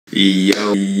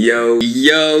Yo,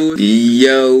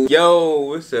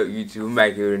 what's up YouTube? I'm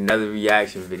back here with another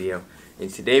reaction video. And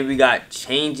today we got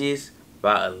Changes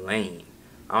by Elaine.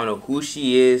 I don't know who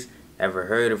she is, never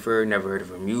heard of her, never heard of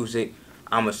her music.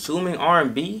 I'm assuming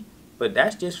R&B, but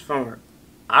that's just from her,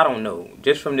 I don't know,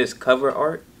 just from this cover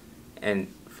art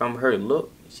and from her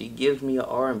look, she gives me an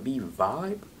R&B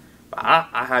vibe. But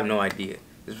I have no idea.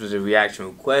 This was a reaction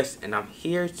request and I'm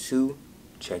here to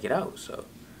check it out. So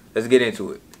let's get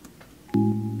into it.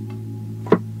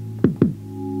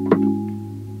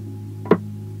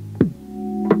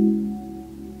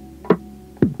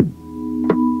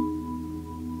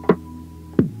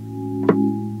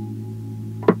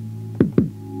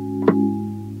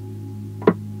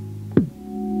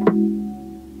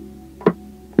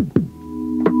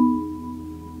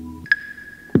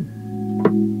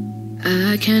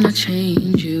 I cannot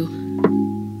change you,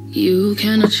 you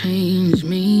cannot change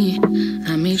me.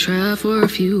 I may try for a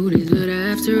few days, but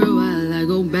after a while I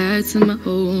go back to my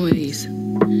old ways.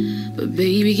 But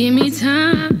baby, give me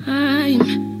time, I'm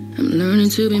learning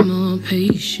to be more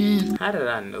patient. How did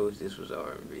I know this was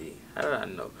R&B? How did I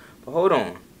know? But hold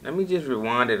on, let me just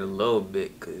rewind it a little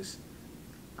bit, because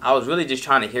I was really just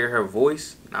trying to hear her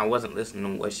voice, and I wasn't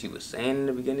listening to what she was saying in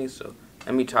the beginning, so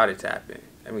let me try to tap in.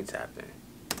 Let me tap in.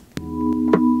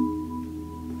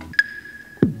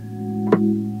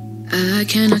 I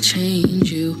cannot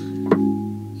change you,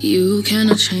 you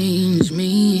cannot change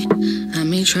me. I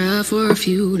may try for a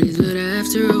few days, but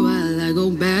after a while I go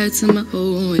back to my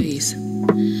old ways.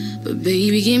 But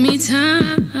baby, give me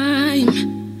time, I'm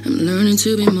learning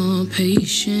to be more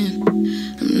patient.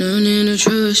 I'm learning to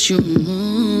trust you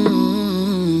more.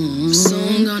 So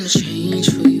I'm gonna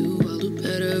change for you, I'll do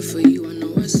better for you. I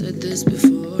know I said this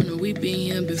before, I know we've been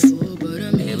here before, but I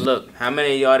mean, hey, look, how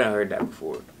many of y'all done heard that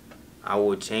before? I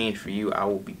will change for you. I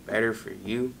will be better for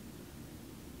you.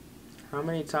 How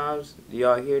many times do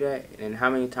y'all hear that? And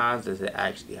how many times does it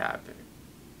actually happen?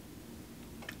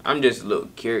 I'm just a little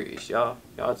curious, y'all.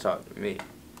 Y'all talk to me.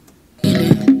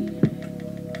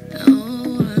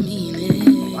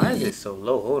 Why is it so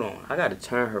low? Hold on. I gotta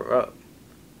turn her up.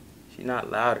 She's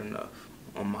not loud enough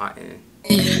on my end.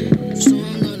 So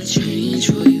I'm gonna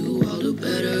change for you. I'll do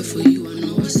better for you. I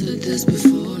know I said this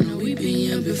before. I know we've been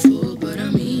here before, but I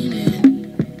mean it.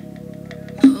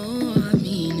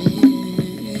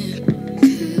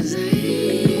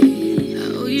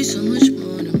 So much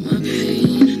more than my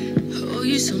pain. I owe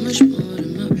you so much more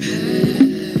than my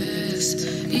past.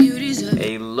 You deserve.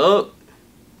 Hey, look.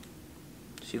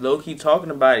 She low-key talking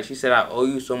about it. She said, I owe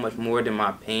you so much more than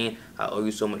my pain. I owe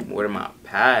you so much more than my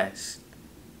past.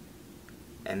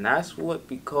 And that's what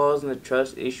be causing the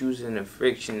trust issues and the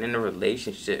friction in the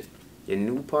relationship. Your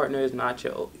new partner is not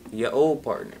your old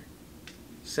partner.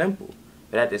 Simple.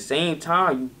 But at the same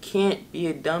time, you can't be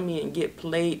a dummy and get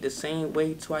played the same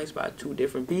way twice by two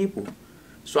different people.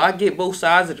 So I get both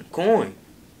sides of the coin.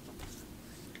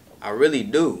 I really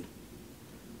do.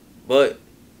 But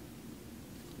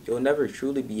you'll never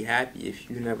truly be happy if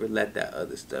you never let that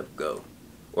other stuff go.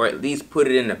 Or at least put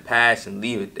it in the past and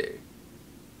leave it there.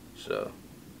 So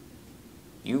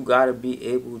you gotta be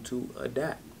able to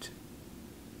adapt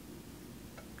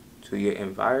to your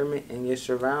environment and your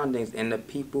surroundings and the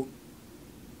people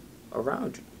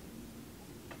around you.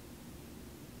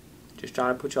 Just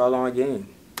trying to put y'all on game.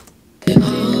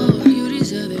 Oh, you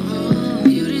deserve it. Oh,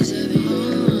 you deserve it.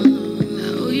 I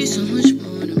owe you so much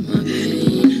more than my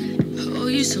pain. I owe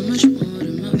you so much more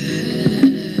than my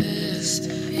past.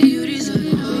 You deserve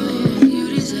it. Oh,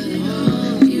 you deserve it.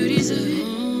 Oh, you deserve it.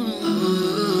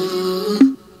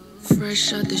 Oh,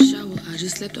 fresh out the shower, I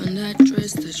just slept on that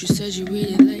dress that you said you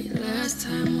really liked last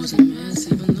time. Was a mess,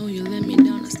 even though you let me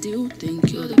down. I still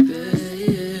think you're the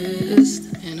best.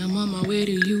 And I'm on my way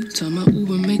to you. Tell my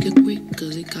Uber make it quick,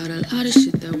 cause it got a lot of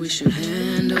shit that we should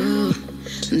handle.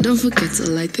 And don't forget to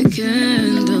light the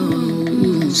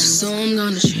candles. So I'm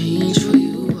gonna change for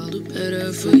you, I'll do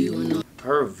better for you.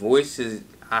 Her voice is,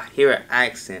 I hear an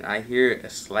accent. I hear a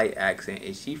slight accent.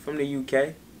 Is she from the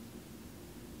UK?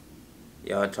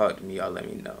 Y'all talk to me, y'all let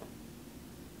me know.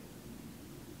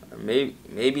 Or maybe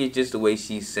it's just the way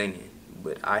she's singing.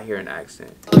 But I hear an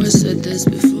accent. I said this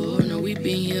before, no, we've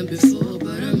been here before,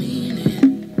 but I mean it.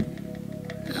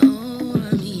 Oh,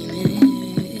 I mean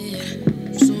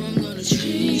it. So I'm gonna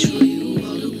change for you,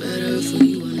 I'll do better for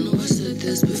you. I know I said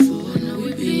this before, no,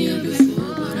 we've been here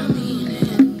before, but I mean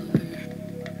it.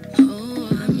 Oh,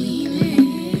 I mean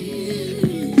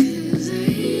it. Cause I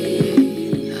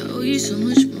owe you so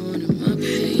much more than my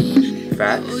pain.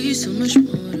 Facts. I owe you so much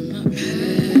more than my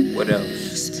past. What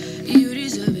else? You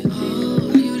deserve it.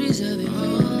 Oh, you deserve it.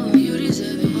 Oh, you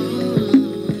deserve it. Oh,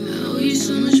 I owe you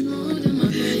so much more.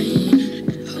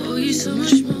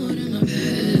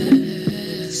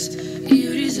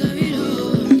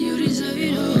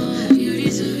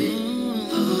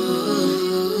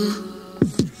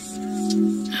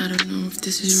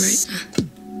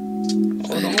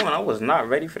 Hold on, I was not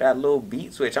ready for that little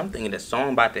beat switch. I'm thinking the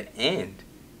song about to end.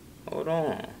 Hold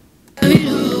on. Beat.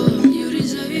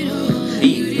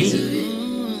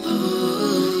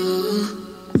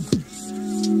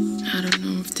 I don't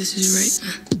know if this is right,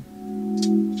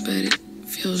 but it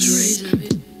feels right.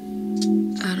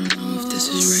 I don't know if this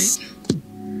is right,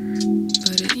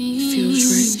 but it feels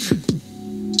right.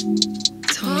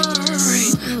 Tell me we're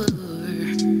right.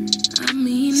 I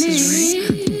mean this is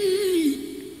right.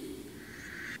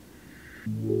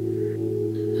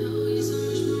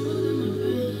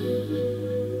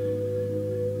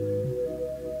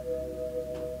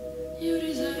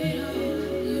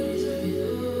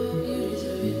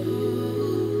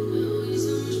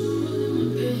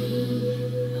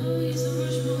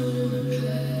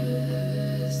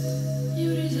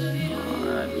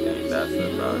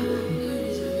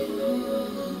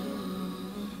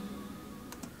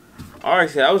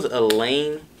 Alright, so that was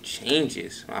Elaine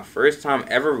Changes. My first time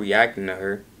ever reacting to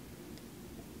her.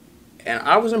 And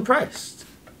I was impressed.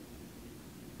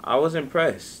 I was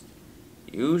impressed.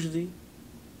 Usually,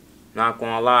 not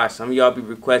gonna lie, some of y'all be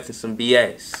requesting some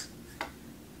BS.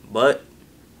 But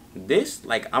this,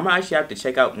 like, I'm gonna actually have to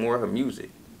check out more of her music.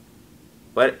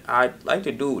 But I'd like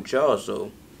to do it with y'all,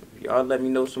 so if y'all let me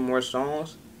know some more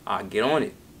songs, I'll get on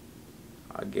it.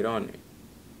 I'll get on it.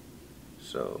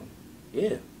 So,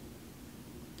 yeah.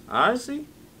 Honestly,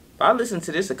 if I listen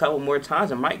to this a couple more times,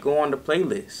 it might go on the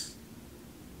playlist.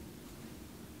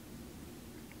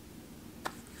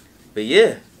 But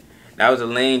yeah, that was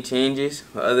Elaine Changes.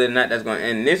 But other than that, that's going to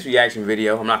end this reaction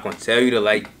video. I'm not going to tell you to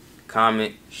like,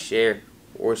 comment, share,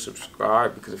 or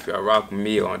subscribe, because if y'all rock with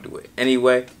me, I'm going to do it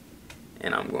anyway.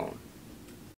 And I'm going.